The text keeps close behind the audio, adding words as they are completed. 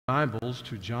Bibles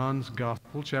to John's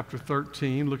Gospel, chapter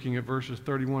 13, looking at verses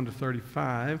 31 to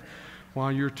 35.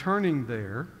 While you're turning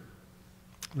there,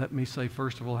 let me say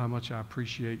first of all how much I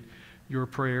appreciate your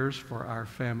prayers for our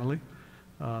family.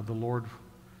 The Lord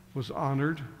was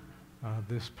honored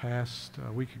this past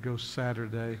week ago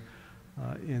Saturday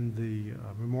in the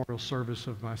memorial service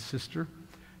of my sister.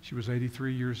 She was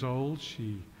 83 years old.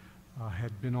 She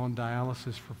had been on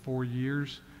dialysis for 4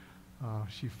 years.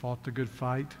 She fought the good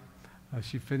fight.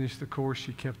 She finished the course.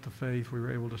 She kept the faith. We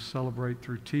were able to celebrate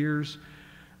through tears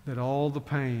that all the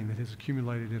pain that has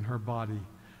accumulated in her body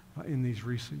in these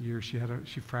recent years.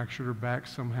 She fractured her back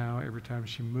somehow. Every time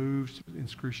she moved,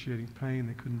 excruciating pain.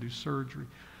 They couldn't do surgery.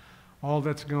 All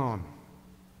that's gone.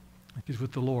 She's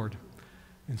with the Lord.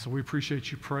 And so we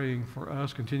appreciate you praying for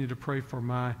us. Continue to pray for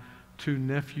my 2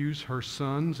 nephews, her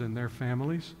sons, and their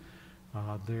families.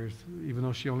 Even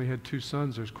though she only had 2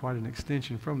 sons, there's quite an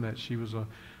extension from that. She was a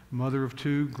mother of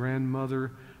 2,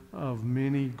 grandmother of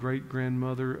many,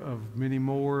 great-grandmother of many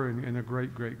more, and a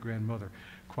great-great-grandmother.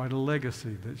 Quite a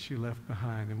legacy that she left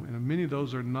behind. And many of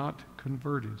those are not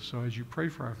converted. So as you pray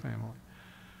for our family,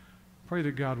 pray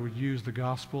that God would use the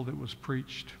gospel that was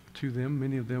preached to them.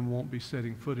 Many of them won't be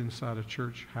setting foot inside a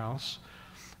church house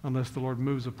unless the Lord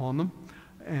moves upon them.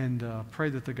 And pray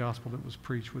that the gospel that was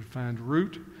preached would find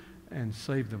root and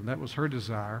save them. That was her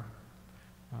desire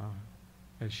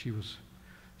as she was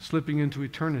slipping into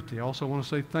eternity. I also want to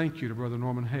say thank you to Brother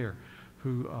Norman Hare,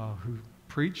 who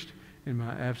preached in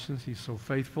my absence. He's so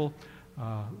faithful,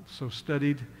 so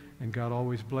studied, and God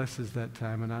always blesses that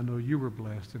time. And I know you were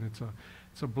blessed, and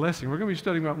it's a blessing. We're going to be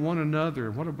studying about one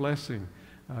another. What a blessing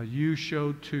you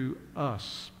showed to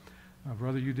us.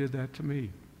 Brother, you did that to me.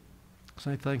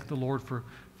 So I thank the Lord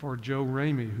for Joe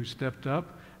Ramey, who stepped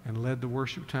up and led the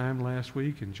worship time last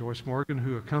week, and Joyce Morgan,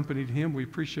 who accompanied him. We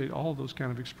appreciate all those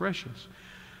kind of expressions.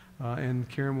 And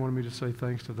Karen wanted me to say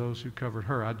thanks to those who covered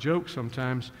her. I joke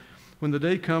sometimes, when the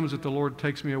day comes that the Lord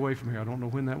takes me away from here, I don't know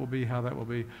when that will be, how that will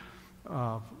be.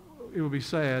 It will be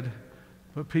sad,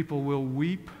 but people will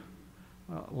weep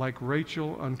like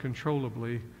Rachel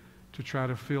uncontrollably to try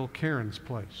to fill Karen's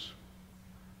place.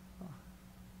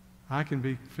 I can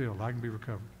be filled, I can be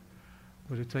recovered.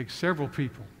 But it takes several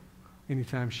people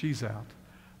anytime she's out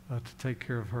to take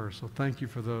care of her. So thank you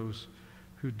for those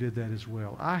who did that as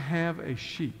well. I have a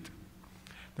sheet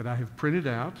that I have printed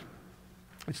out.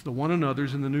 It's the one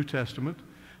another's in the New Testament.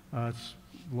 It's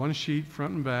one sheet,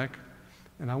 front and back.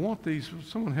 And I want these,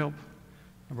 someone help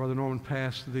Brother Norman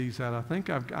pass these out.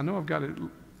 I know I've got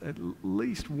at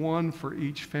least one for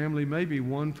each family, maybe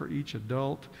one for each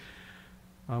adult.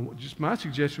 Just my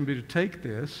suggestion would be to take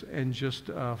this and just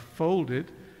fold it,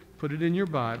 put it in your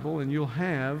Bible, and you'll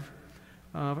have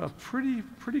a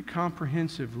pretty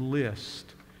comprehensive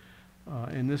list.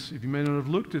 And this, if you may not have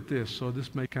looked at this, so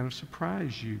this may kind of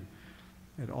surprise you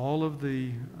at all of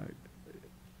the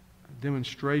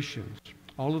demonstrations,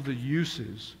 all of the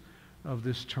uses of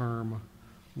this term,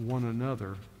 one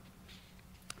another,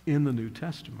 in the New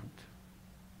Testament.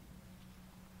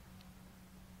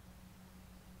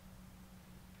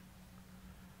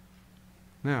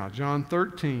 Now, John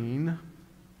 13,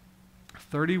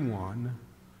 31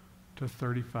 to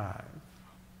 35.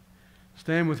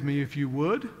 Stand with me if you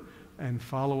would and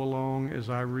follow along as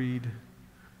I read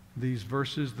these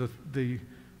verses. The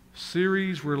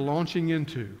series we're launching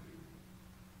into,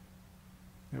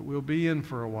 that we'll be in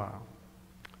for a while,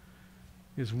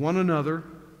 is one another,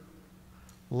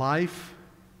 life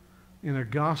in a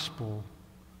gospel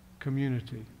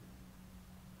community.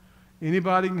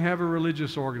 Anybody can have a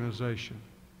religious organization.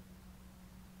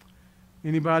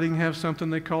 Anybody can have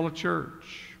something they call a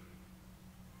church.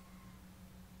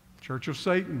 Church of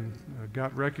Satan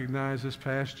got recognized this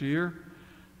past year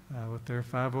with their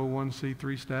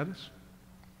 501c3 status.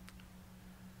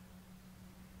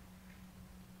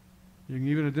 You can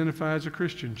even identify as a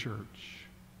Christian church,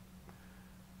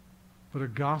 but a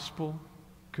gospel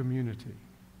community.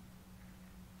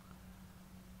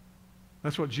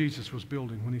 That's what Jesus was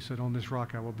building when he said, "On this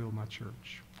rock I will build my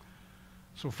church."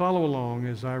 So follow along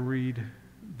as I read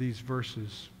these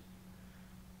verses.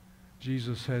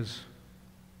 Jesus has,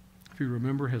 if you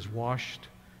remember, has washed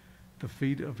the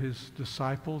feet of his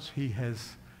disciples. He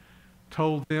has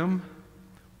told them,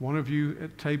 one of you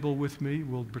at table with me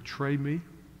will betray me.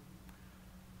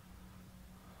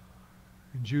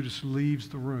 And Judas leaves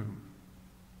the room.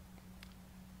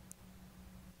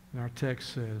 And our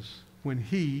text says, when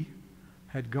he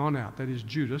had gone out, that is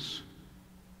Judas,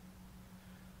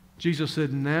 Jesus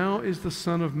said, "Now is the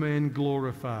Son of Man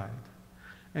glorified,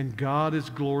 and God is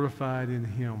glorified in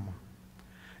him.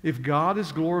 If God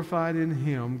is glorified in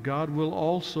him, God will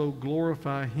also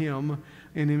glorify him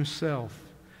in himself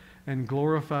and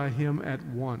glorify him at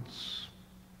once.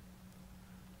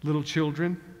 Little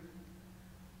children,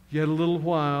 yet a little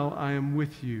while I am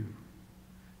with you.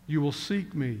 You will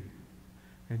seek me.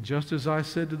 And just as I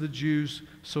said to the Jews,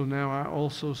 so now I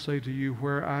also say to you,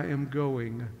 where I am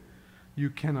going, you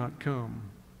cannot come.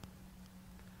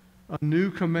 A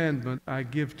new commandment I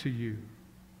give to you,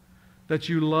 that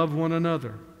you love one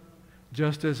another,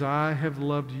 just as I have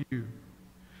loved you.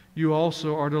 You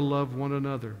also are to love one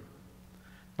another.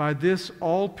 By this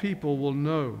all people will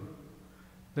know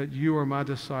that you are my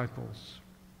disciples,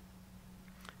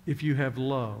 if you have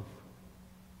love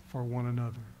for one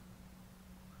another.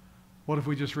 What if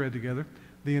we just read together?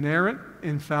 The inerrant,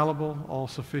 infallible,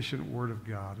 all-sufficient Word of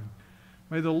God. And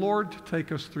may the Lord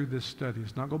take us through this study.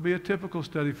 It's not going to be a typical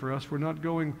study for us. We're not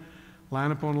going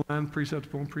line upon line, precept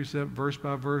upon precept, verse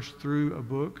by verse through a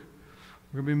book.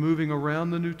 We're going to be moving around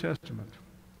the New Testament,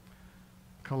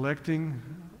 collecting,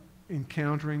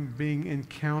 encountering, being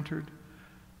encountered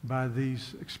by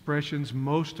these expressions,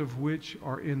 most of which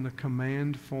are in the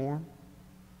command form.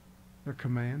 They're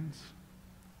commands.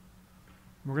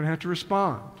 We're going to have to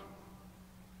respond.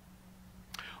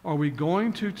 Are we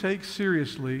going to take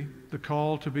seriously the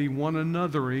call to be one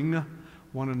anothering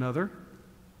one another?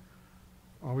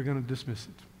 Or are we going to dismiss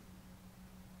it?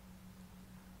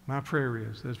 My prayer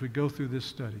is, as we go through this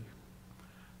study,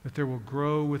 that there will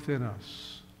grow within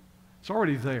us. It's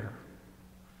already there.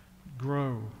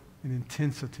 Grow in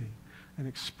intensity and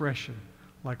expression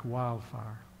like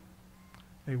wildfire.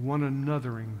 A one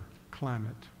anothering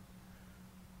climate,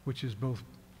 which is both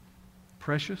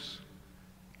precious,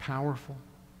 powerful,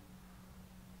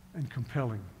 and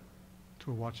compelling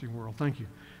to a watching world. Thank you.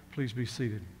 Please be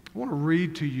seated. I want to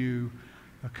read to you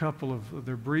a couple of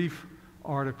their brief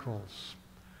articles.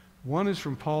 One is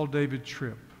from Paul David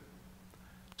Tripp,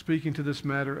 speaking to this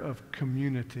matter of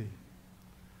community.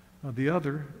 The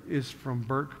other is from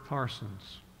Burke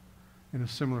Parsons in a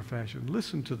similar fashion.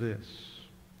 Listen to this.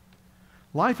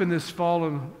 Life in this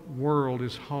fallen world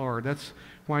is hard. That's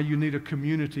why you need a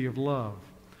community of love.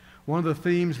 One of the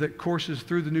themes that courses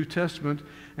through the New Testament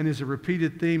and is a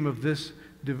repeated theme of this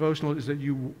devotional is that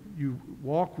you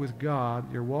walk with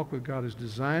God. Your walk with God is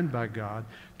designed by God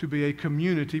to be a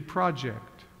community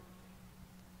project.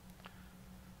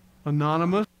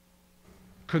 Anonymous,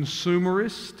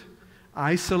 consumerist,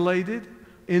 isolated,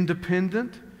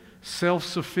 independent,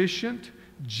 self-sufficient,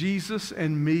 Jesus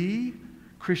and me,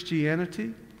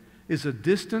 Christianity is a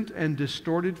distant and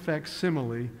distorted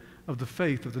facsimile of the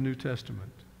faith of the New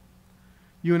Testament.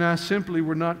 You and I simply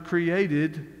were not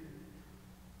created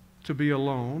to be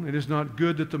alone. It is not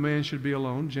good that the man should be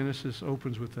alone. Genesis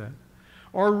opens with that.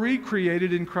 Or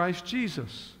recreated in Christ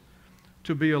Jesus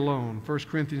to be alone. 1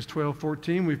 Corinthians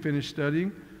 12:14, we finished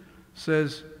studying,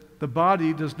 says, the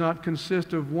body does not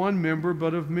consist of one member,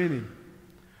 but of many.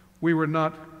 We were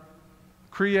not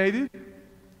created,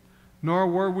 nor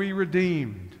were we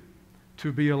redeemed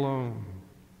to be alone.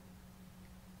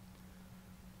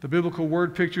 The biblical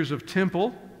word pictures of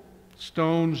temple,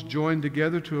 stones joined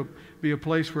together to be a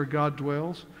place where God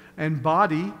dwells, and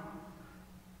body,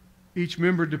 each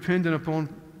member dependent upon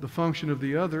the function of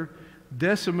the other,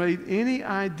 decimate any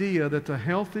idea that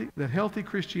healthy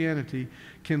Christianity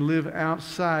can live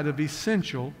outside of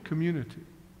essential community.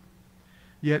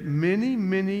 Yet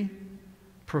many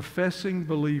professing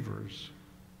believers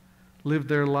live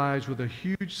their lives with a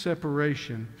huge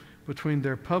separation between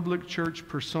their public church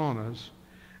personas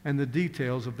and the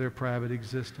details of their private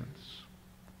existence.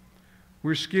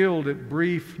 We're skilled at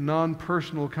brief,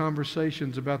 non-personal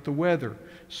conversations about the weather,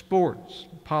 sports,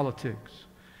 politics.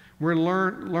 We're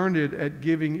learned at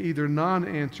giving either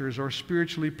non-answers or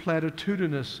spiritually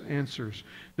platitudinous answers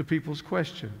to people's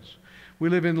questions. We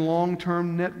live in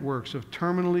long-term networks of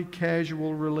terminally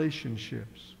casual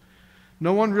relationships.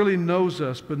 No one really knows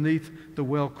us beneath the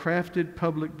well-crafted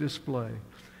public display.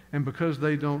 And because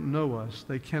they don't know us,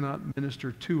 they cannot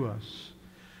minister to us,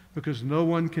 because no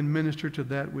one can minister to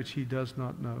that which he does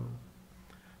not know.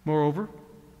 Moreover,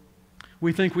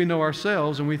 we think we know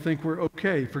ourselves and we think we're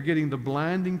okay, forgetting the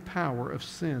blinding power of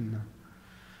sin.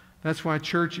 That's why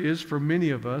church is, for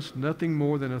many of us, nothing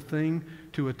more than a thing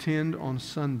to attend on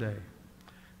Sunday.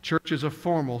 Church is a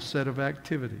formal set of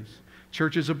activities.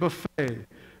 Church is a buffet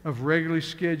of regularly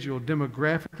scheduled,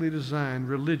 demographically designed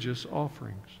religious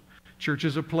offerings. Church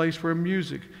is a place where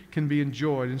music can be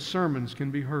enjoyed and sermons can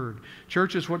be heard.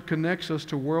 Church is what connects us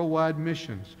to worldwide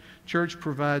missions. Church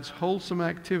provides wholesome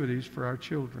activities for our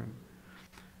children.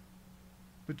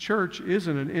 But church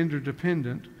isn't an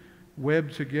interdependent,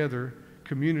 webbed together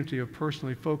community of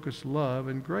personally focused love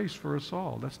and grace for us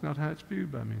all. That's not how it's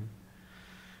viewed by many.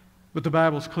 But the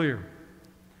Bible's clear.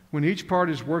 When each part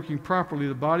is working properly,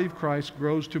 the body of Christ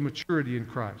grows to maturity in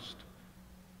Christ.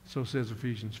 So says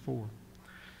Ephesians 4.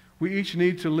 We each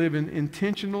need to live in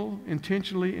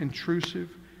intentionally intrusive,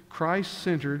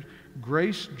 Christ-centered,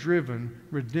 grace-driven,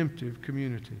 redemptive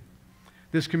community.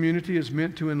 This community is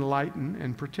meant to enlighten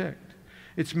and protect.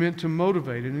 It's meant to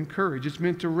motivate and encourage. It's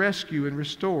meant to rescue and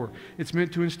restore. It's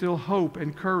meant to instill hope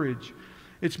and courage.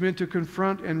 It's meant to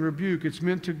confront and rebuke. It's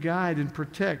meant to guide and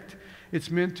protect.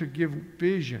 It's meant to give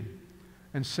vision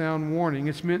and sound warning.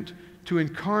 It's meant to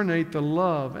incarnate the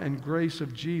love and grace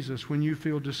of Jesus when you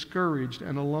feel discouraged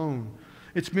and alone.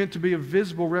 It's meant to be a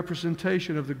visible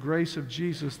representation of the grace of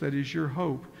Jesus that is your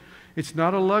hope. It's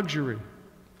not a luxury.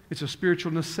 It's a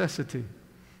spiritual necessity.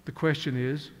 The question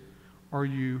is, are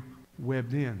you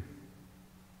webbed in?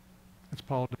 That's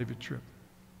Paul David Tripp.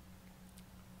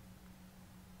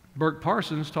 Burke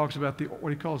Parsons talks about what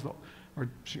he calls or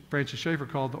Francis Schaeffer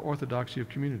called the orthodoxy of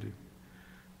community.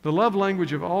 The love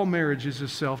language of all marriages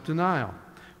is self-denial.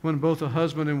 When both a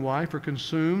husband and wife are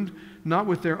consumed not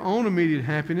with their own immediate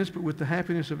happiness, but with the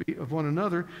happiness of one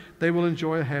another, they will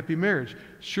enjoy a happy marriage.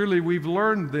 Surely we've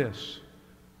learned this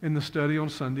in the study on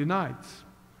Sunday nights,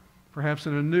 perhaps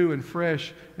in a new and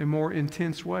fresh and more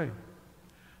intense way.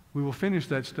 We will finish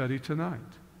that study tonight,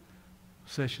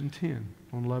 session 10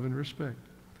 on love and respect.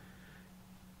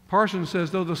 Parsons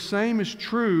says, though the same is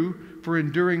true for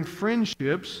enduring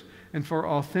friendships and for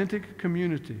authentic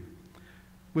community,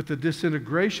 with the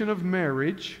disintegration of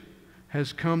marriage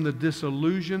has come the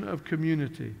disillusion of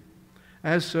community.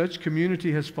 As such,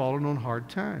 community has fallen on hard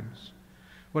times.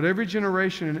 What every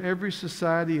generation and every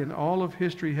society in all of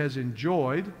history has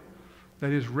enjoyed,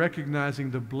 that is,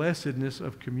 recognizing the blessedness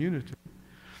of community,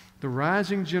 the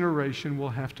rising generation will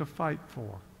have to fight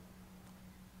for.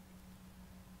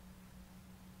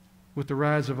 With the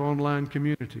rise of online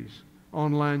communities,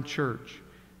 online church,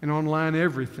 and online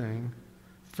everything,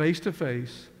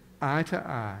 face-to-face,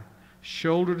 eye-to-eye,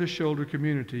 shoulder-to-shoulder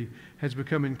community has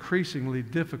become increasingly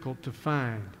difficult to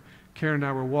find. Karen and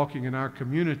I were walking in our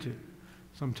community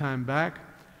some time back.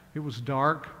 It was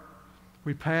dark.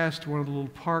 We passed one of the little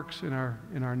parks in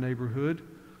our neighborhood,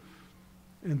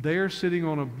 and there, sitting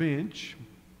on a bench,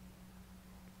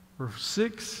 were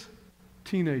 6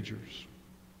 teenagers.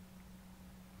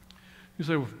 You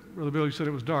say, well, Brother Bill, you said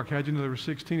it was dark. How'd you know there were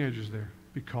 6 teenagers there?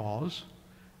 Because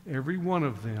every one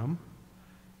of them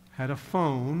had a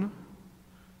phone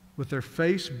with their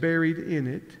face buried in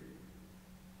it,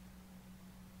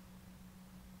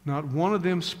 not one of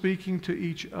them speaking to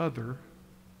each other,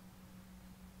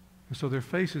 and so their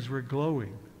faces were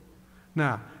glowing.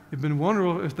 Now, it'd been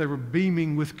wonderful if they were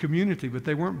beaming with community, but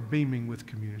they weren't beaming with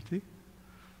community.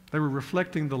 They were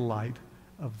reflecting the light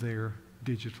of their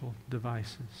digital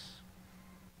devices.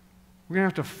 We're going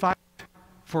to have to fight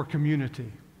for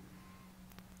community.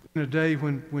 In a day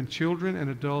when children and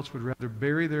adults would rather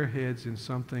bury their heads in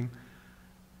something,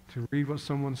 to read what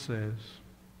someone says,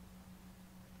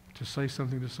 to say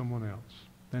something to someone else,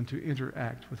 than to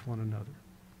interact with one another.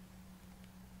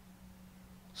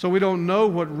 So we don't know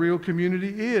what real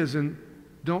community is and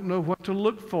don't know what to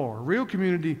look for. Real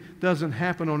community doesn't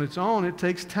happen on its own. It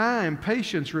takes time,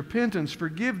 patience, repentance,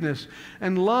 forgiveness,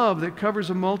 and love that covers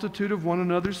a multitude of one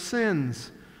another's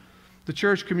sins. The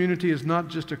church community is not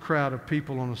just a crowd of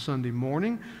people on a Sunday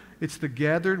morning. It's the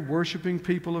gathered, worshiping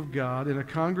people of God in a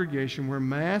congregation where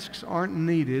masks aren't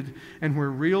needed and where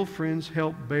real friends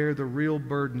help bear the real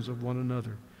burdens of one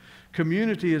another.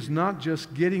 Community is not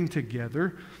just getting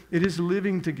together. It is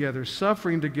living together,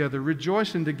 suffering together,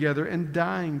 rejoicing together, and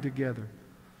dying together.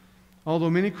 Although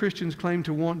many Christians claim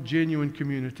to want genuine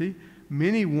community,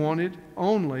 many want it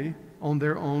only on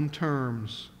their own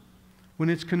terms, when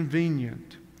it's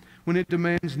convenient, when it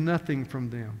demands nothing from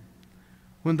them.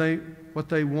 What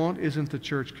they want isn't the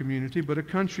church community, but a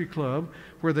country club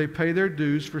where they pay their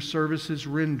dues for services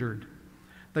rendered.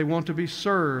 They want to be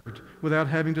served without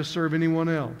having to serve anyone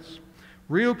else.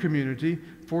 Real community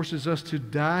forces us to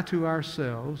die to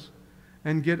ourselves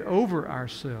and get over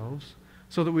ourselves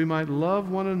so that we might love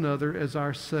one another as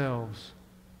ourselves.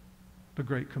 The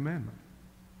great commandment.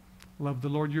 Love the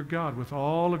Lord your God with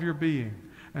all of your being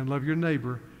and love your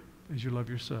neighbor as you love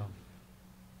yourself.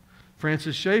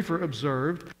 Francis Schaeffer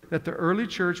observed that the early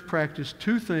church practiced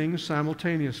 2 things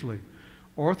simultaneously: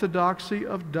 orthodoxy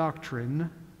of doctrine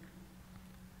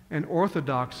and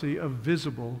orthodoxy of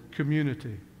visible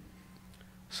community.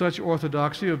 Such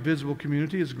orthodoxy of visible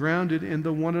community is grounded in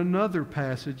the one another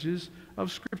passages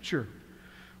of Scripture,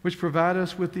 which provide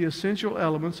us with the essential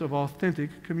elements of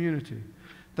authentic community.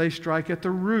 They strike at the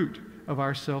root of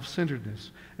our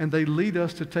self-centeredness, and they lead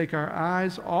us to take our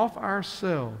eyes off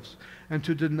ourselves and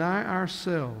to deny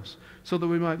ourselves so that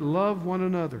we might love one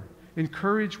another,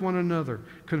 encourage one another,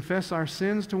 confess our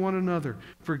sins to one another,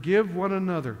 forgive one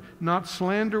another, not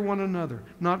slander one another,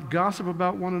 not gossip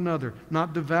about one another,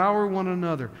 not devour one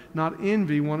another, not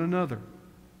envy one another.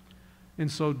 In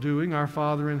so doing, our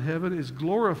Father in heaven is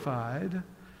glorified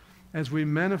as we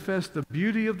manifest the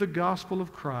beauty of the gospel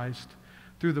of Christ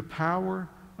through the power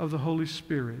of the Holy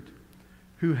Spirit,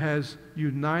 who has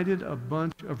united a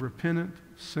bunch of repentant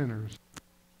sinners.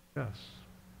 Yes.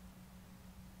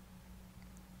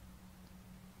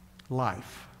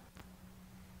 Life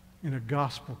in a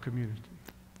gospel community.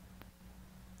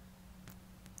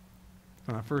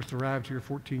 When I first arrived here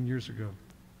 14 years ago,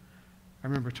 I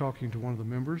remember talking to one of the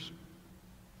members.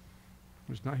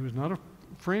 He was not a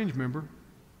fringe member. He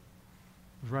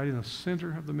was right in the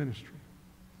center of the ministry.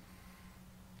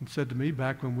 And said to me,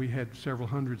 back when we had several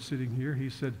hundred sitting here, he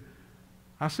said,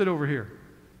 I sit over here.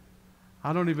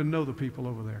 I don't even know the people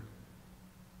over there.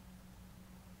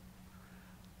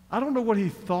 I don't know what he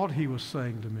thought he was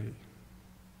saying to me.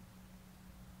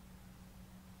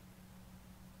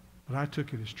 But I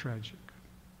took it as tragic.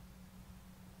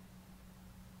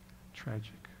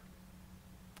 Tragic.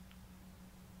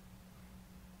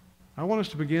 I want us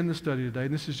to begin the study today,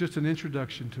 and this is just an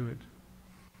introduction to it.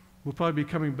 We'll probably be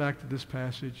coming back to this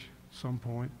passage at some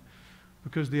point,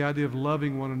 because the idea of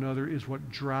loving one another is what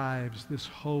drives this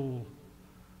whole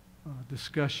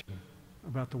discussion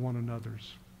about the one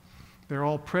another's. They're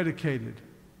all predicated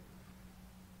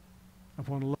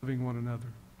upon loving one another.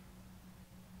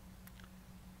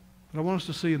 But I want us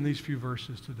to see in these few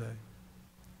verses today,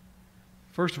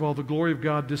 first of all, the glory of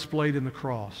God displayed in the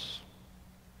cross.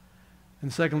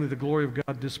 And secondly, the glory of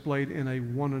God displayed in a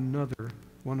one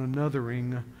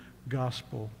anothering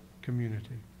gospel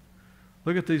community.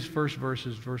 Look at these first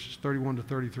verses 31 to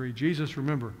 33. Jesus,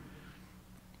 remember,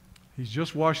 he's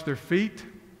just washed their feet.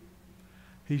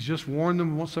 He's just warned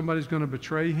them somebody's going to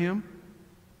betray him.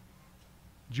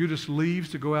 Judas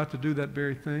leaves to go out to do that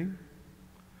very thing.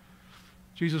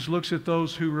 Jesus looks at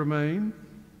those who remain,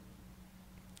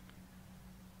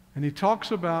 and he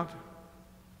talks about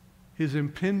his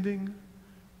impending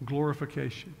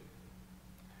glorification.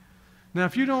 Now,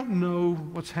 if you don't know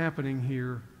what's happening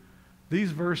here,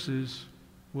 these verses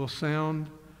will sound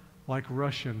like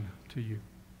Russian to you.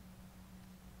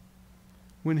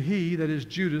 When he, that is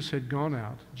Judas, had gone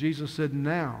out, Jesus said,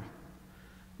 "Now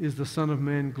is the Son of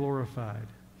Man glorified,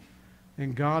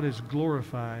 and God is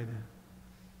glorified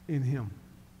in him."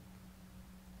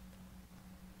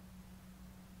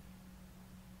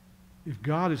 If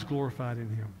God is glorified in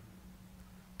him,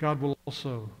 God will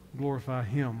also glorify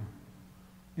him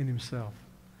in himself,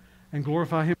 and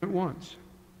glorify him at once.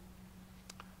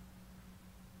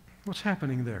 What's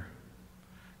happening there?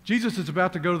 Jesus is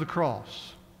about to go to the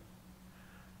cross,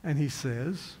 and he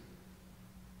says,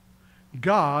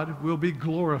 God will be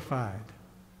glorified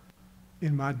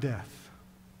in my death.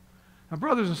 Now,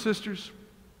 brothers and sisters,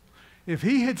 if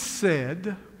he had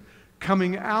said,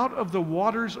 coming out of the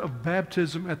waters of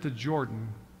baptism at the Jordan,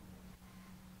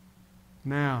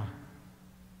 now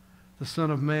the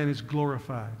Son of Man is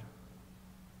glorified,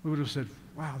 we would have said,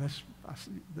 wow, that's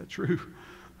true.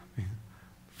 I mean,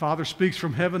 Father speaks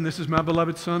from heaven, this is my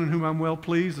beloved Son in whom I'm well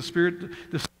pleased. The Spirit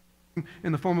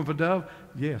in the form of a dove.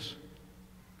 Yes.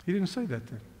 He didn't say that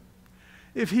then.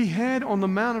 If he had on the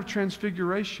Mount of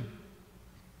Transfiguration,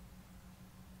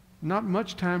 not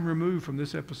much time removed from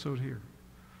this episode here,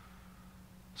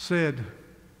 said,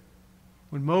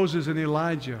 when Moses and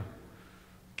Elijah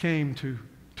came to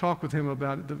talk with him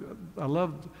about it, I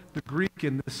love the Greek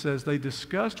in this, says they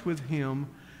discussed with him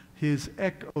his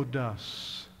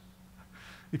exodus.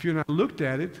 If you and I looked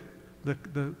at it,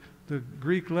 the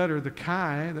Greek letter, the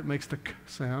chi, that makes the k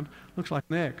sound, looks like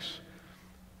an X.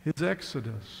 His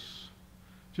exodus.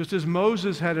 Just as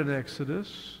Moses had an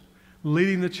exodus,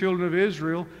 leading the children of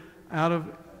Israel out of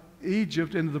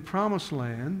Egypt into the promised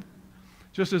land,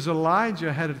 just as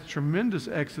Elijah had a tremendous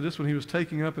exodus when he was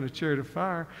taken up in a chariot of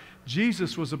fire,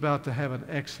 Jesus was about to have an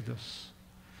exodus.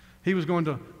 He was going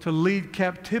to lead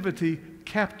captivity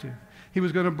captive. He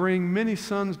was going to bring many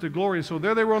sons to glory. So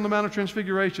there they were on the Mount of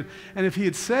Transfiguration. And if he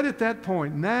had said at that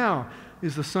point, now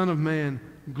is the Son of Man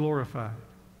glorified,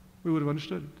 we would have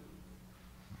understood it.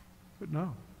 But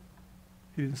no,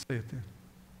 he didn't say it then.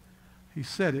 He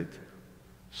said it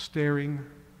staring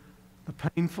the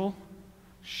painful,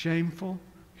 shameful,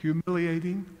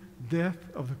 humiliating death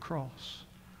of the cross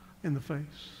in the face.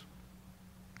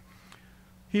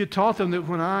 He had taught them that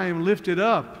when I am lifted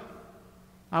up,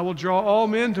 I will draw all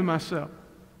men to myself.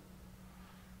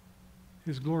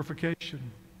 His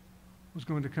glorification was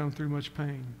going to come through much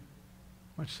pain,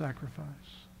 much sacrifice.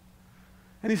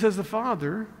 And he says the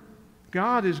Father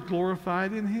God is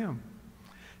glorified in him.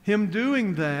 Him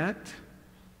doing that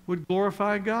would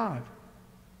glorify God.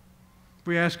 If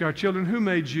we ask our children, who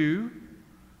made you?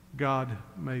 God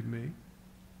made me.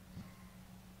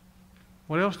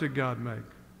 What else did God make?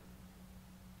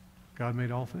 God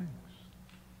made all things.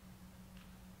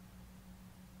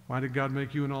 Why did God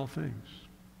make you in all things?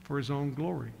 For his own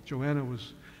glory. Joanna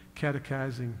was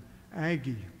catechizing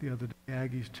Aggie the other day.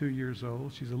 Aggie's 2 years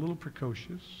old. She's a little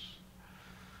precocious.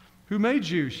 Who made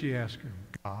you? She asked her.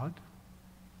 God.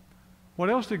 What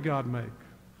else did God make?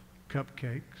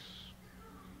 Cupcakes.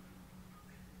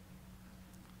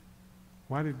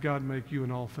 Why did God make you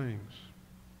in all things?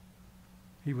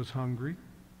 He was hungry.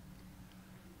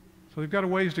 So they've got a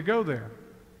ways to go there.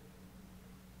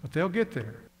 But they'll get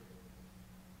there.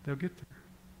 They'll get there.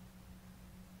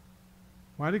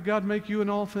 Why did God make you in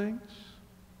all things?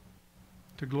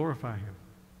 To glorify him.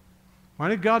 Why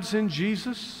did God send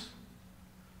Jesus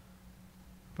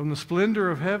from the splendor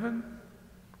of heaven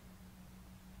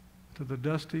to the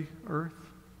dusty earth?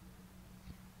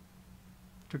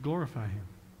 To glorify him.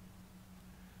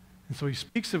 And so he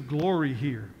speaks of glory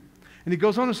here. And he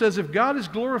goes on and says, if God is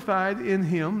glorified in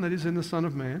him, that is in the Son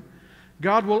of Man,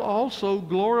 God will also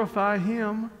glorify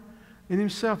him in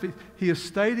himself. He is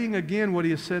stating again what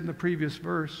he has said in the previous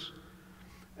verse.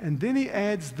 And then he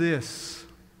adds this.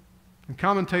 And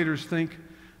commentators think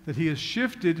that he has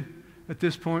shifted at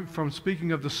this point from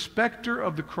speaking of the specter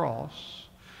of the cross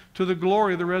to the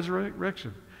glory of the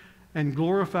resurrection, and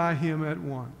glorify him at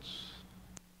once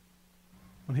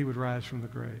when he would rise from the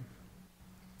grave.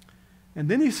 And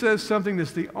then he says something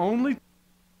that's the only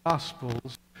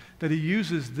Gospels that he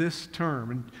uses this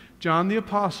term. And John the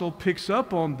Apostle picks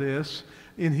up on this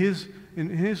in his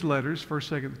letters,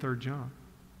 1st, 2nd, and 3rd John.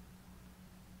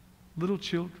 Little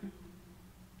children.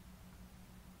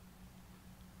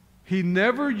 He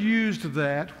never used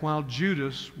that while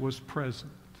Judas was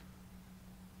present.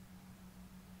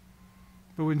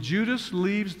 But when Judas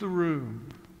leaves the room,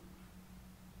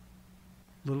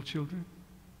 little children,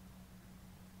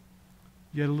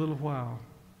 yet a little while,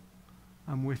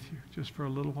 I'm with you, just for a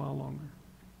little while longer.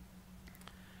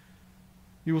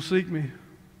 You will seek me.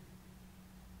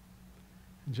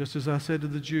 And just as I said to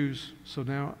the Jews, so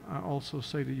now I also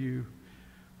say to you,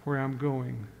 where I'm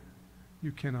going,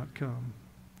 you cannot come.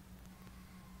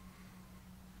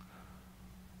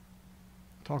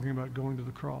 Talking about going to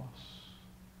the cross.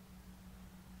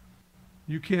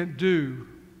 You can't do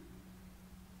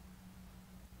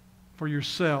for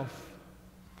yourself,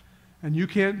 and you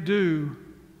can't do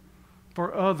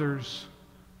for others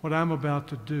what I'm about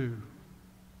to do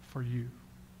for you.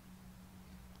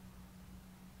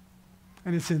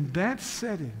 And it's in that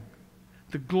setting,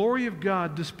 the glory of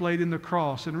God displayed in the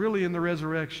cross and really in the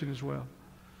resurrection as well,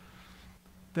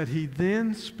 that he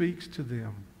then speaks to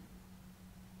them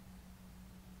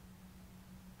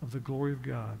of the glory of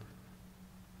God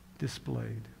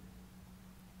displayed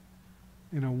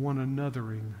in a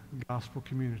one-anothering gospel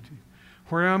community.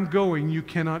 Where I'm going, you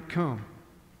cannot come.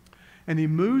 And he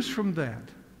moves from that,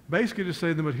 basically to say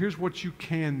to them, but here's what you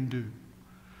can do.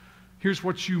 Here's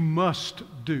what you must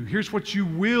do. Here's what you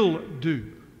will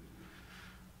do.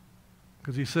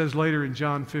 Because he says later in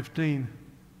John 15,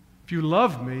 if you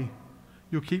love me,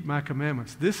 you'll keep my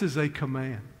commandments. This is a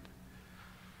command.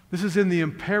 This is in the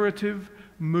imperative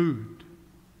mood.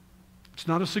 It's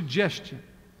not a suggestion.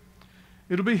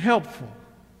 It'll be helpful.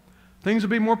 Things will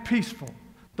be more peaceful.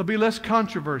 There'll be less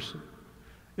controversy.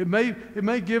 It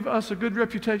may give us a good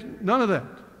reputation. None of that.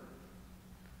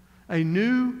 A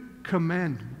new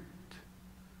commandment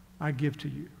I give to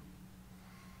you,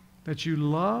 that you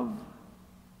love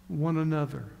one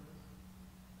another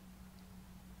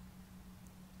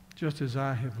just as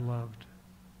I have loved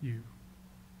you.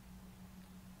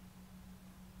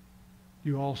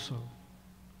 You also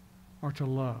are to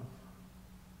love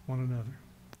one another.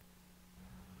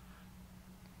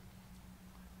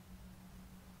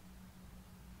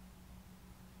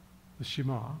 The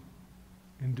Shema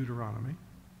in Deuteronomy.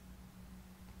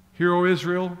 Hear, O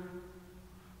Israel,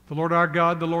 the Lord our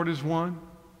God, the Lord is one.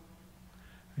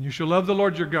 And you shall love the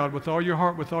Lord your God with all your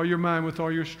heart, with all your mind, with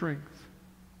all your strength.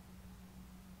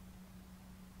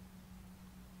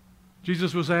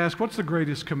 Jesus was asked, what's the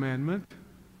greatest commandment? It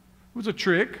was a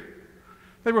trick.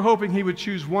 They were hoping he would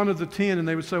choose one of the 10, and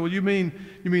they would say, well, you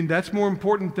mean that's more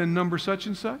important than number such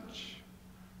and such?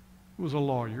 It was a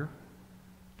lawyer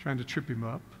trying to trip him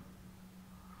up.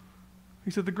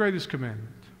 He said, the greatest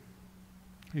commandment.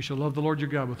 You shall love the Lord your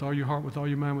God with all your heart, with all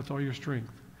your mind, with all your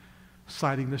strength.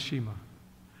 Citing the Shema.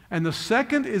 And the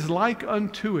second is like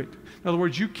unto it. In other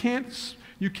words, you can't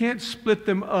split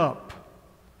them up.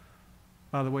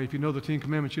 By the way, if you know the Ten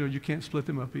Commandments, you know you can't split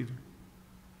them up either.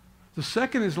 The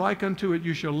second is like unto it,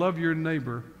 you shall love your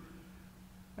neighbor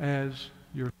as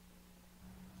your.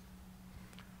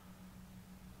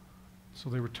 So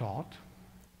they were taught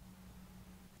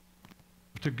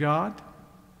to God,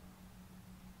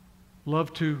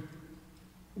 love to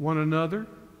one another,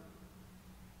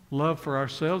 love for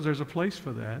ourselves. There's a place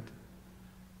for that.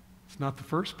 It's not the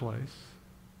first place.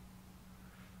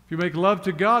 If you make love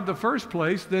to God the first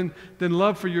place, then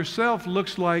love for yourself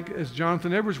looks like, as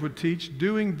Jonathan Edwards would teach,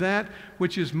 doing that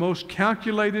which is most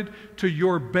calculated to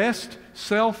your best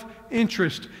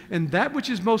self-interest. And that which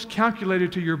is most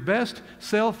calculated to your best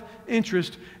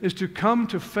self-interest is to come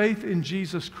to faith in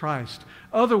Jesus Christ.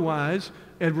 Otherwise,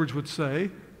 Edwards would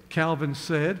say, Calvin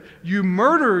said, you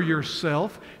murder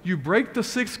yourself, you break the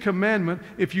sixth commandment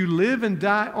if you live and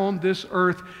die on this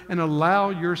earth and allow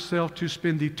yourself to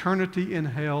spend eternity in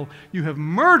hell. You have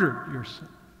murdered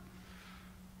yourself.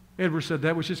 Edwards said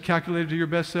that which is calculated to your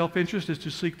best self-interest is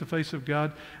to seek the face of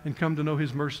God and come to know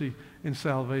His mercy and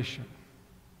salvation.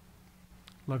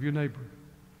 Love your neighbor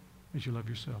as you love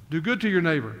yourself. Do good to your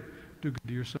neighbor. Do good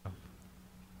to yourself.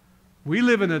 We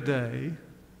live in a day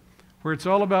where it's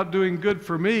all about doing good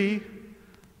for me,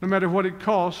 no matter what it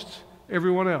costs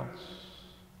everyone else.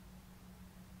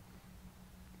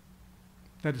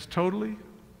 That is totally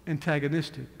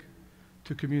antagonistic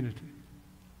to community.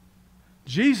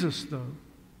 Jesus, though,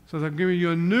 says, I'm giving you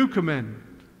a new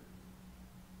commandment,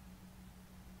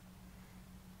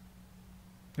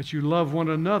 that you love one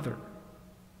another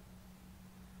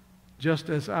just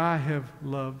as I have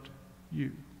loved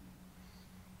you.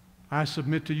 I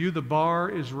submit to you, the bar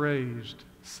is raised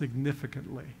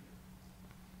significantly.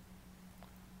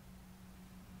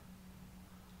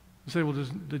 You say, well,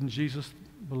 didn't Jesus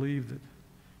believe that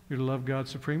you're to love God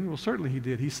supremely? Well, certainly He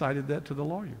did. He cited that to the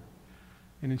lawyer.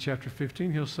 And in chapter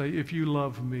 15, He'll say, if you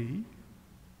love me,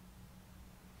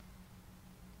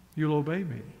 you'll obey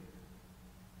me.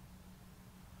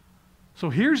 So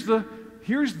here's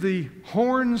the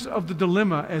horns of the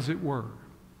dilemma, as it were.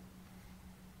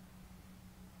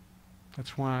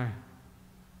 That's why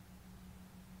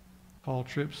Paul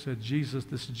Tripp said,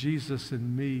 this Jesus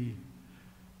in me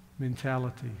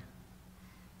mentality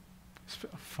is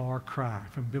a far cry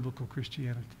from biblical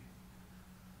Christianity.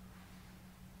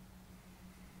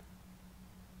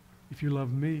 If you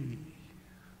love me,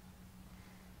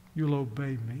 you'll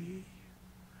obey me.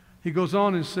 He goes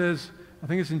on and says, I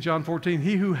think it's in John 14,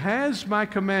 he who has my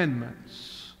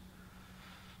commandments.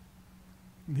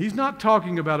 He's not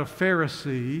talking about a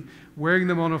Pharisee wearing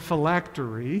them on a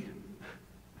phylactery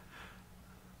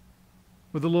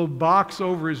with a little box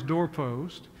over his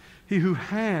doorpost. He who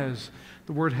has,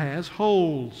 the word has,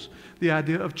 holds the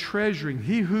idea of treasuring.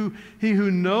 He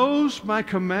who knows my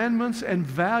commandments and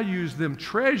values them,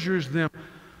 treasures them.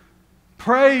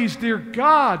 Praise, dear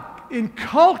God,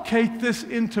 inculcate this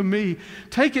into me.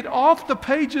 Take it off the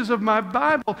pages of my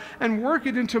Bible and work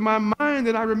it into my mind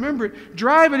that I remember it.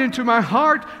 Drive it into my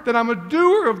heart that I'm a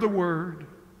doer of the Word.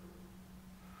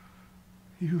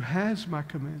 He who has my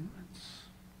commandments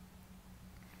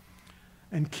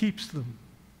and keeps them,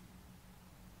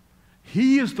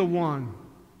 he is the one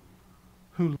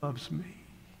who loves me.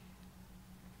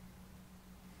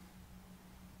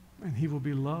 And he will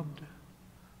be loved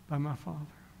by my Father.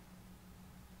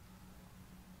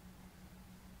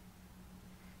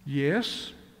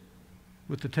 Yes,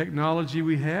 with the technology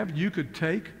we have, you could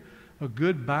take a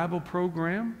good Bible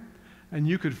program and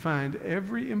you could find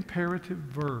every imperative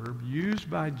verb used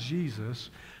by Jesus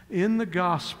in the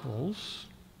Gospels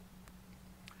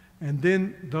and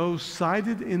then those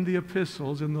cited in the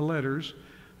epistles, in the letters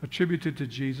attributed to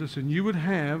Jesus, and you would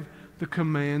have the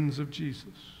commands of Jesus.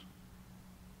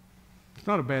 It's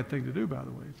not a bad thing to do, by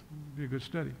the way. It'd be a good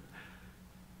study.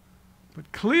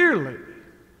 But clearly,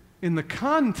 in the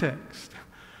context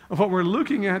of what we're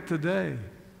looking at today,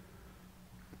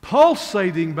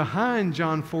 pulsating behind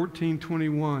John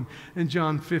 14:21 and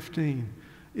John 15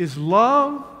 is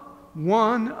love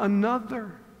one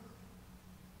another.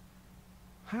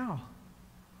 How?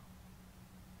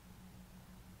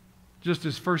 Just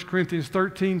as 1 Corinthians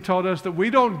 13 taught us that we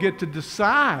don't get to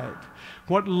decide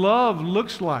what love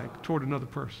looks like toward another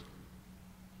person.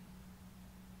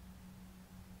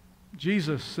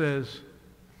 Jesus says,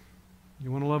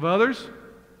 you want to love others?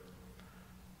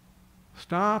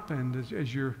 Stop, and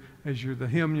as you're the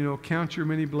hymn, count your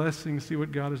many blessings, see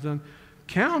what God has done.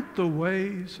 Count the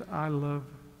ways I love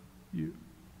you.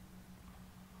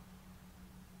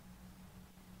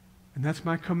 And that's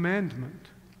my commandment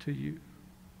to you.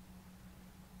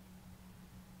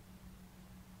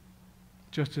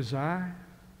 Just as I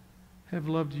have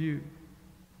loved you,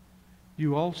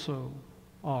 you also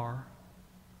are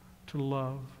to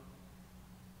love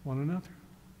one another.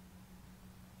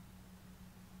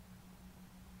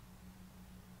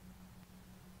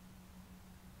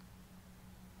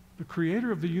 The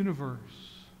creator of the universe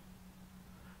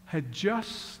had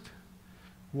just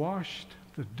washed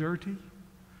the dirty,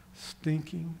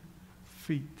 stinking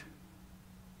feet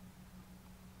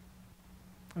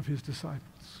of his disciples.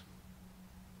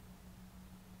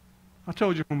 I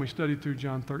told you when we studied through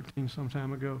John 13 some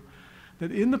time ago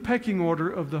that in the pecking order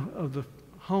of the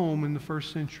home in the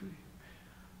first century,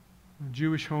 a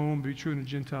Jewish home, be true in a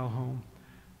Gentile home,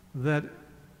 that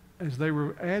as they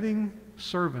were adding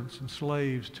servants and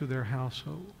slaves to their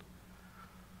household,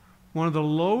 one of the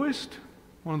lowliest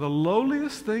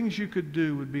things you could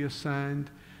do would be assigned,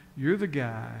 you're the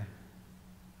guy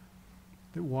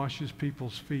that washes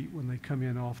people's feet when they come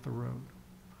in off the road.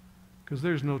 Because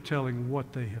there's no telling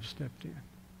what they have stepped in.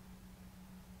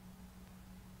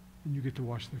 And you get to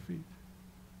wash their feet.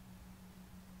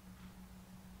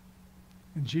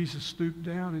 And Jesus stooped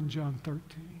down in John 13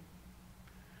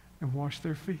 and washed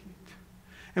their feet.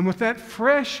 And with that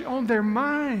fresh on their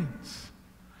minds,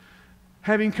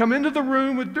 having come into the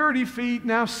room with dirty feet,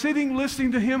 now sitting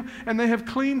listening to him, and they have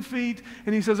clean feet,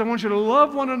 and he says, I want you to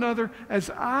love one another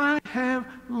as I have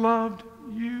loved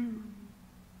you.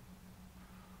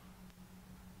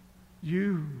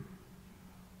 You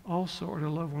also are to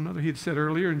love one another. He had said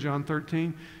earlier in John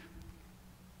 13,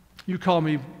 you call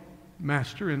me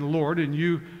Master and Lord, and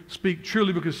you speak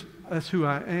truly because that's who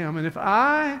I am. And if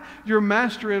I, your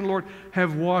Master and Lord,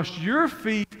 have washed your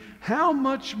feet, how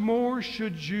much more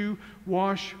should you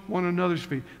wash one another's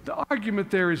feet? The argument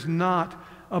there is not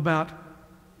about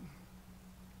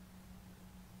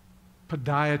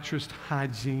podiatrist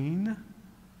hygiene.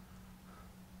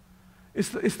 It's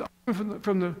the argument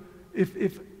from the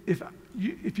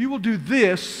if you will do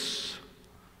this,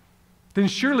 then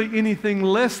surely anything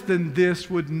less than this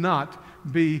would not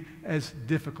be as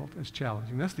difficult, as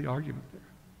challenging. That's the argument there.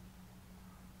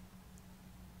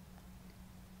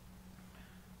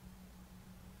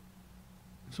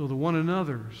 So the one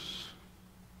another's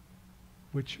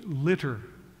which litter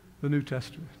the New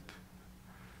Testament,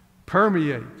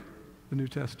 permeate the New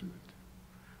Testament,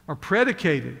 are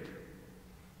predicated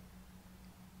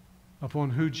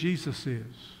upon who Jesus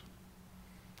is,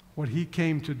 what he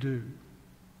came to do,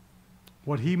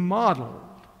 what he modeled,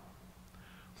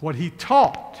 what he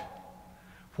taught,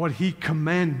 what he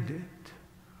commanded.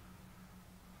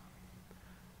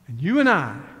 And you and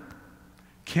I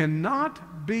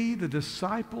cannot be the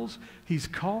disciples he's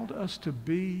called us to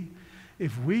be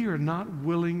if we are not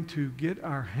willing to get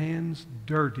our hands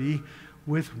dirty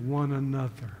with one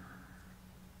another.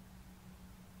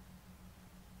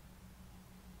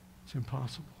 It's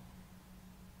impossible.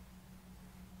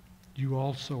 You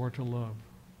also are to love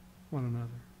one another.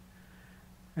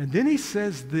 And then he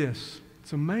says this.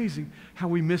 It's amazing how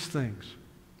we miss things.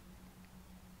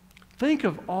 Think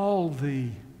of all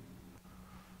the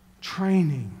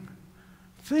training.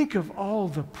 Think of all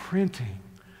the printing.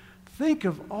 Think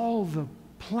of all the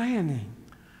planning.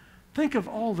 Think of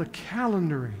all the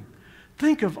calendaring.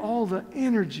 Think of all the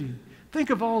energy. Think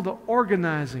of all the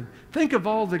organizing. Think of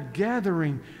all the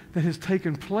gathering that has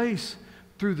taken place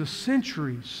through the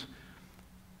centuries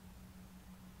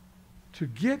to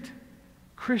get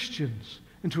Christians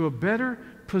into a better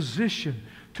position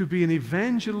to be an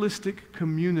evangelistic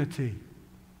community.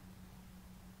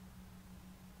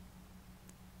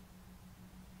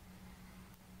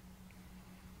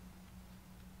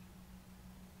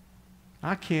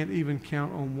 I can't even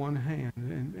count on one hand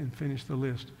and finish the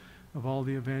list of all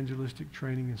the evangelistic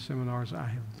training and seminars I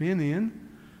have been in,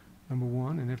 number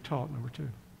one, and have taught, number two.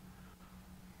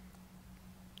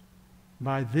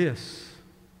 By this,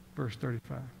 verse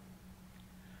 35,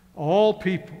 all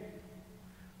people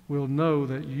will know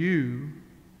that you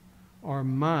are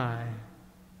my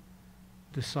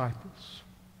disciples.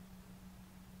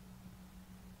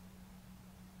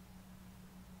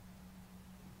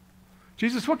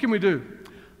 Jesus, what can we do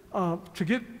to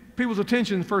get people's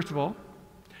attention, first of all,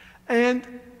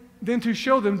 and then to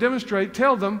show them, demonstrate,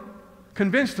 tell them,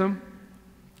 convince them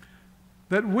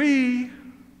that we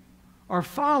are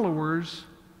followers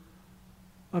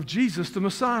of Jesus the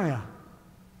Messiah,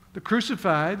 the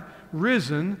crucified,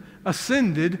 risen,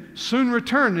 ascended, soon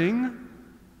returning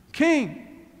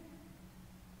King.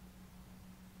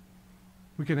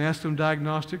 We can ask them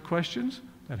diagnostic questions.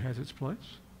 That has its place.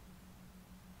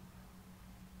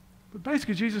 But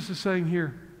basically, Jesus is saying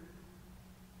here,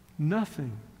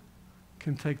 nothing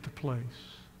can take the place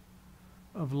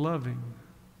of loving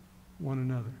one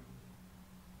another.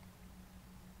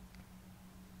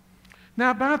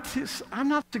 Now, about this, I'm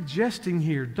not suggesting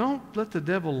here, don't let the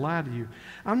devil lie to you.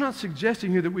 I'm not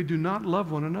suggesting here that we do not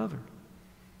love one another.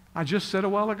 I just said a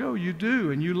while ago, you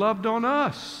do, and you loved on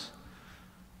us.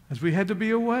 As we had to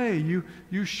be away,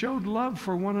 you showed love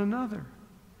for one another,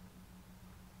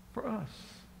 for us.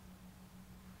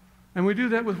 And we do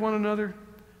that with one another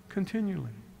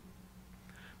continually.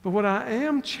 But what I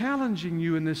am challenging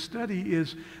you in this study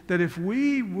is that if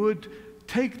we would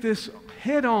take this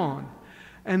head on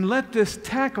and let this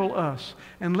tackle us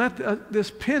and let this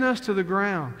pin us to the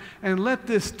ground and let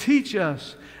this teach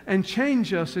us and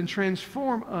change us and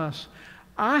transform us,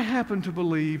 I happen to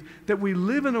believe that we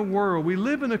live in a world, we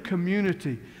live in a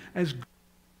community, as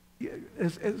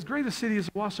great a city as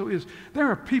Owasso is, there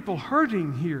are people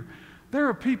hurting here. There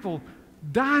are people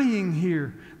dying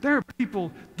here. There are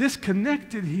people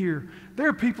disconnected here. There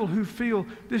are people who feel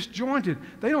disjointed.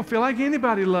 They don't feel like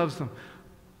anybody loves them.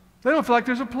 They don't feel like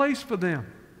there's a place for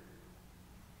them.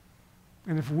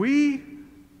 And if we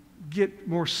get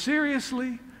more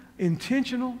seriously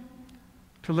intentional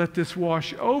to let this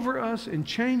wash over us and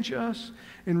change us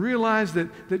and realize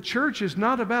that church is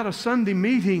not about a Sunday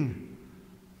meeting.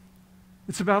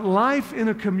 It's about life in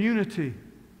a community.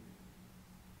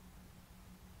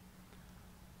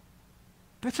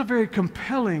 That's a very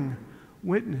compelling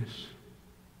witness.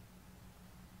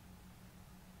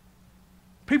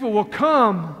 People will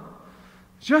come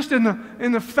just in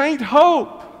the faint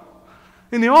hope,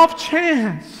 in the off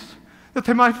chance that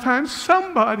they might find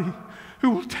somebody who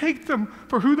will take them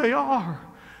for who they are,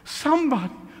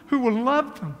 somebody who will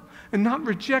love them and not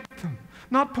reject them,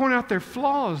 not point out their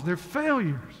flaws, their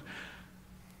failures.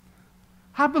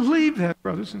 I believe that,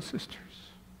 brothers and sisters.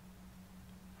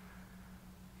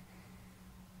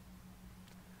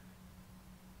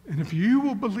 And if you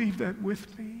will believe that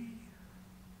with me,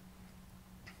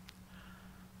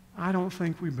 I don't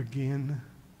think we begin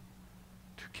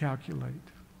to calculate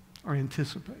or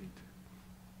anticipate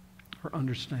or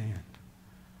understand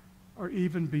or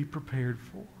even be prepared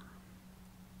for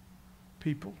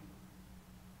people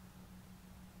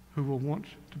who will want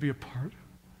to be a part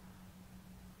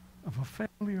of a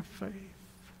family of faith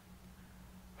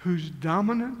whose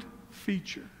dominant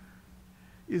feature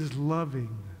is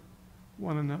loving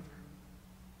one another.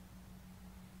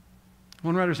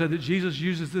 One writer said that Jesus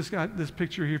uses this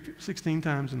picture here 16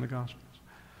 times in the Gospels.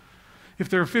 If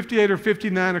there are 58 or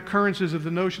 59 occurrences of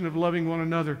the notion of loving one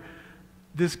another,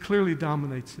 this clearly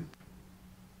dominates it.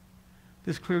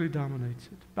 This clearly dominates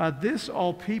it. By this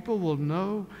all people will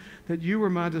know that you are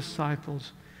my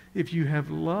disciples if you have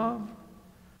love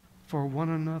for one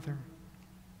another.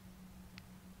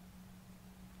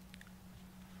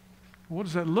 What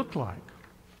does that look like?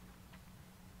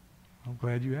 I'm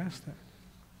glad you asked that.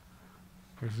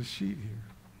 There's a sheet here.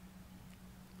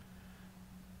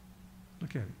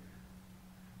 Look at it.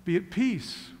 Be at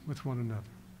peace with one another.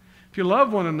 If you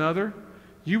love one another,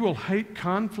 you will hate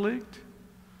conflict.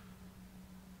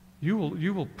 You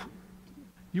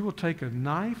will take a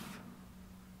knife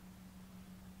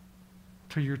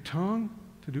to your tongue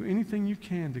to do anything you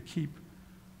can to keep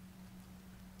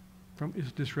from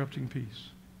disrupting peace.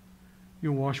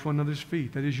 You'll wash one another's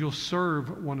feet. That is, you'll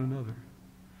serve one another.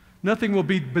 Nothing will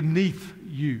be beneath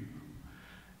you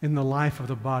in the life of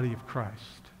the body of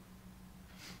Christ.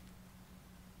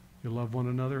 You'll love one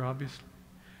another, obviously.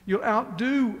 You'll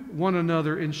outdo one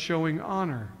another in showing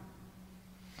honor.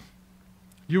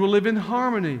 You will live in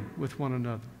harmony with one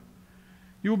another.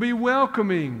 You will be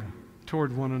welcoming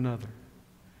toward one another.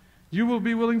 You will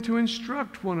be willing to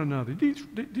instruct one another. Do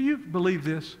you believe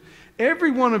this?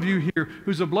 Every one of you here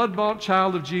who's a blood-bought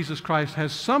child of Jesus Christ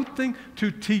has something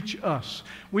to teach us.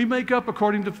 We make up,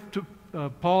 according to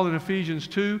Paul in Ephesians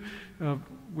 2,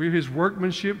 we're his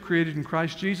workmanship created in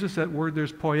Christ Jesus. That word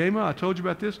there's poema. I told you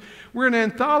about this. We're an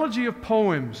anthology of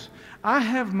poems. I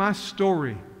have my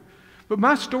story. But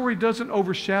my story doesn't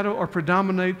overshadow or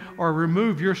predominate or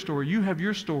remove your story. You have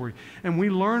your story. And we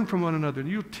learn from one another. And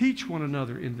you'll teach one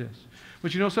another in this.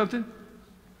 But you know something?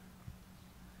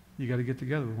 You got to get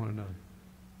together with one another.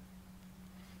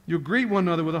 You'll greet one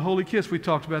another with a holy kiss. We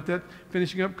talked about that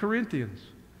finishing up Corinthians.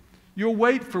 You'll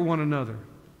wait for one another.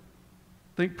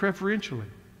 Think preferentially.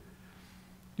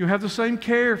 You'll have the same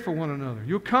care for one another.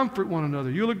 You'll comfort one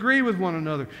another. You'll agree with one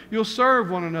another. You'll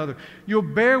serve one another. You'll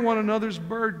bear one another's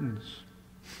burdens.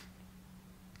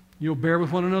 You'll bear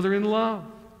with one another in love.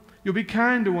 You'll be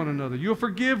kind to one another. You'll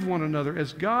forgive one another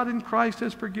as God in Christ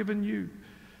has forgiven you.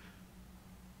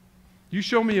 You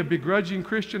show me a begrudging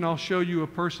Christian, I'll show you a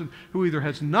person who either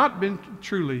has not been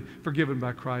truly forgiven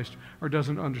by Christ or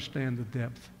doesn't understand the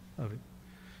depth of it.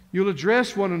 You'll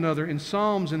address one another in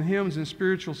psalms and hymns and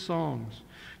spiritual songs.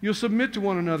 You'll submit to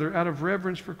one another out of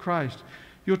reverence for Christ.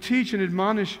 You'll teach and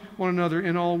admonish one another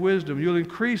in all wisdom. You'll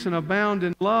increase and abound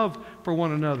in love for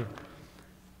one another.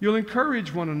 You'll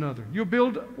encourage one another. You'll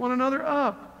build one another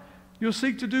up. You'll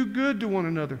seek to do good to one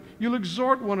another. You'll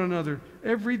exhort one another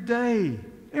every day.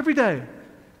 Every day.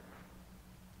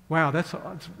 Wow,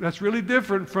 that's really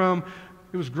different from,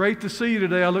 it was great to see you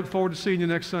today. I look forward to seeing you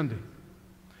next Sunday.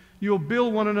 You'll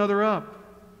build one another up.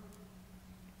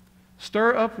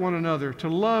 Stir up one another to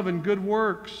love and good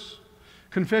works.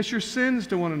 Confess your sins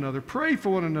to one another. Pray for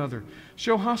one another.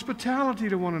 Show hospitality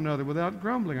to one another without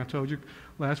grumbling. I told you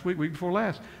last week, week before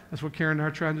last, that's what Karen and I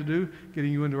are trying to do,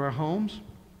 getting you into our homes.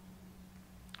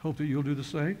 Hope that you'll do the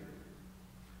same.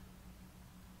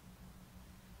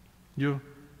 You'll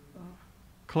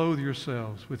clothe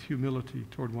yourselves with humility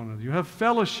toward one another. You have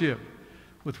fellowship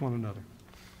with one another.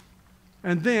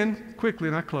 And then, quickly,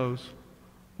 and I close,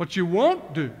 what you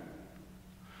won't do,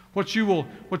 what you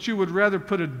would rather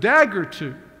put a dagger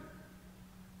to,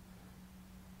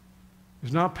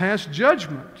 is not pass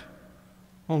judgment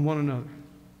on one another,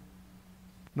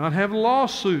 not have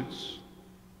lawsuits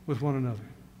with one another,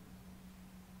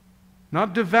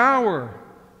 not devour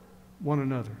one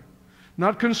another,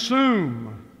 not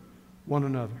consume one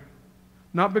another,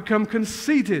 not become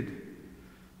conceited,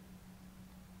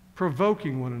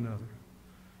 provoking one another,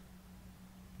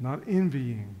 not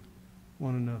envying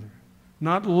one another,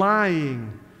 not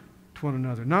lying to one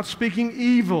another, not speaking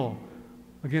evil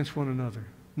against one another,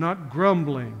 not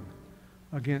grumbling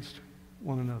against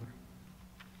one another.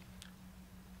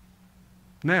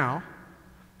 Now,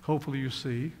 hopefully you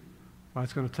see why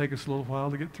it's going to take us a little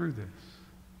while to get through this.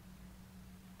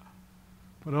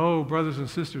 But oh, brothers and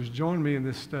sisters, join me in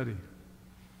this study.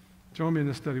 Join me in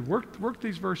this study. Work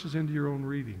these verses into your own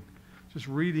reading. Just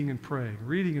reading and praying.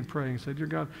 Say, dear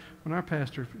God, when our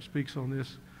pastor speaks on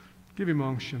this, give him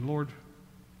unction, Lord.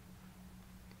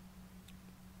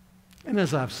 And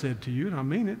as I've said to you, and I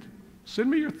mean it, send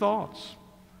me your thoughts.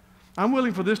 I'm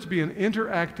willing for this to be an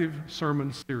interactive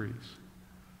sermon series.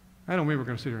 I don't mean we're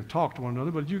going to sit here and talk to one another,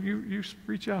 but you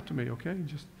reach out to me, okay?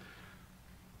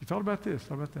 You thought about this,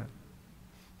 thought about that.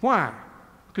 Why?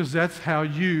 Because that's how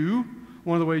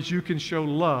one of the ways you can show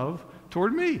love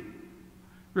toward me,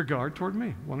 regard toward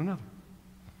me, one another.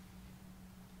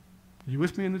 Are you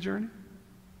with me in the journey?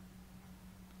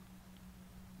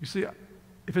 You see,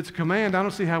 if it's a command, I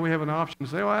don't see how we have an option to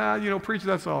say, well, preacher,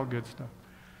 that's all good stuff.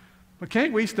 But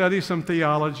can't we study some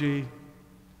theology?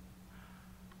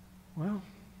 Well,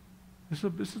 this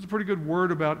is a pretty good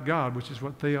word about God, which is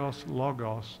what theos,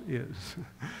 logos is.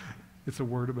 It's a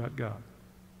word about God.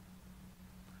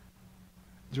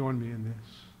 Join me in this.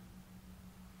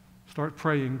 Start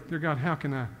praying, dear God, how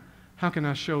can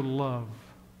I show love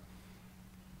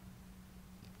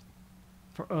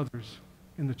for others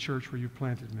in the church where you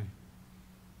planted me?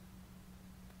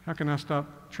 How can I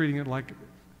stop treating it like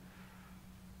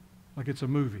it's a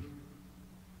movie?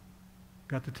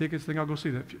 Got the tickets? Think I'll go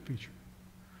see that feature.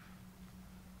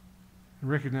 And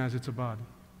recognize it's a body.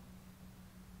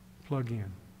 Plug in,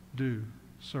 do,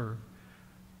 serve.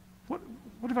 What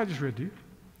have I just read to you?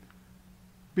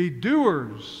 Be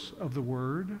doers of the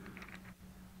word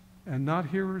and not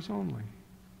hearers only.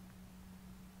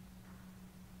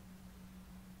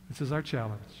 This is our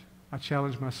challenge. I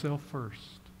challenge myself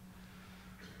first.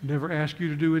 Never ask you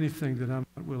to do anything that I'm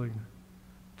not willing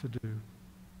to do,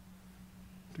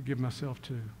 to give myself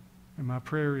to. And my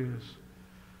prayer is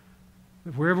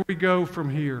that wherever we go from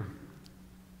here,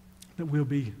 that we'll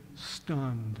be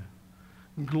stunned,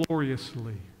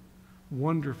 gloriously,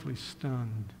 wonderfully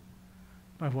stunned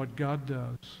by what God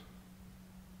does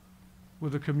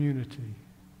with a community.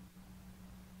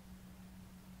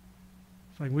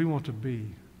 It's like we want to be,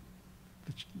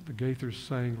 the Gaither's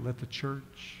saying, let the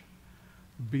church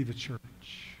be the church.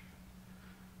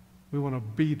 We want to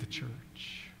be the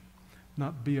church,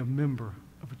 not be a member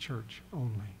of a church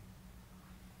only.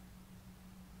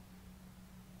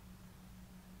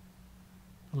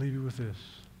 I'll leave you with this.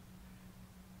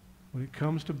 When it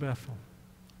comes to Bethel,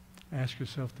 ask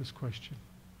yourself this question,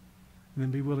 and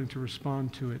then be willing to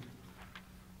respond to it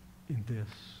in this.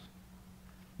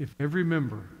 If every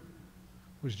member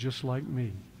was just like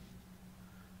me,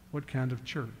 what kind of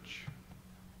church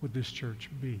would this church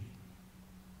be?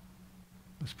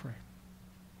 Let's pray.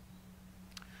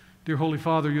 Dear Holy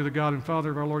Father, you're the God and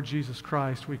Father of our Lord Jesus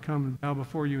Christ. We come and bow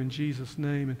before you in Jesus'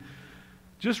 name. And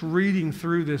just reading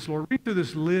through this, Lord, read through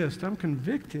this list, I'm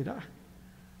convicted.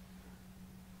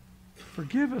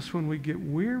 Forgive us when we get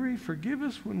weary. Forgive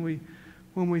us when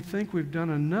we think we've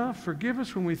done enough. Forgive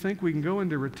us when we think we can go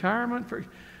into retirement.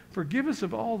 Forgive us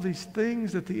of all these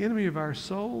things that the enemy of our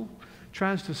soul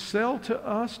tries to sell to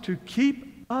us to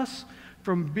keep us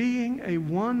from being a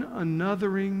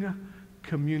one-anothering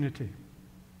community.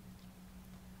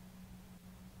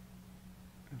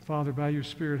 And Father, by your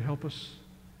Spirit, help us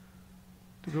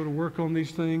to go to work on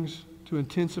these things, to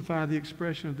intensify the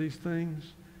expression of these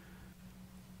things,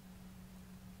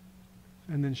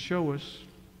 and then show us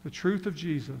the truth of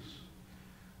Jesus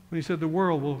when he said the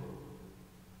world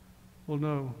will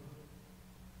know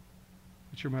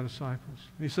that you're my disciples.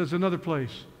 And he says another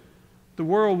place, the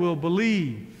world will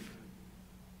believe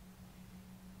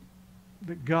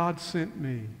that God sent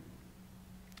me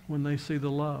when they see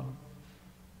the love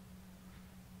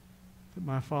that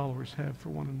my followers have for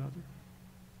one another.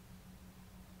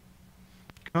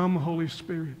 Come, Holy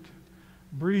Spirit,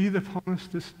 breathe upon us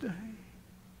this day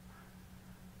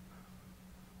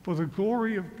for the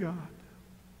glory of God,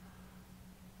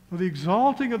 for the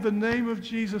exalting of the name of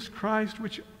Jesus Christ,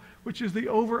 which is the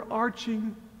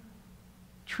overarching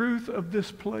truth of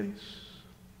this place,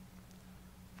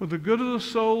 for the good of the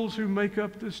souls who make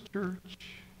up this church,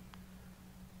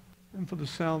 and for the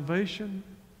salvation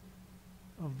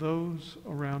of those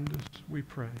around us, we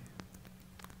pray.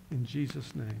 In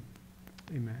Jesus' name,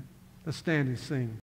 amen. Let's stand and sing.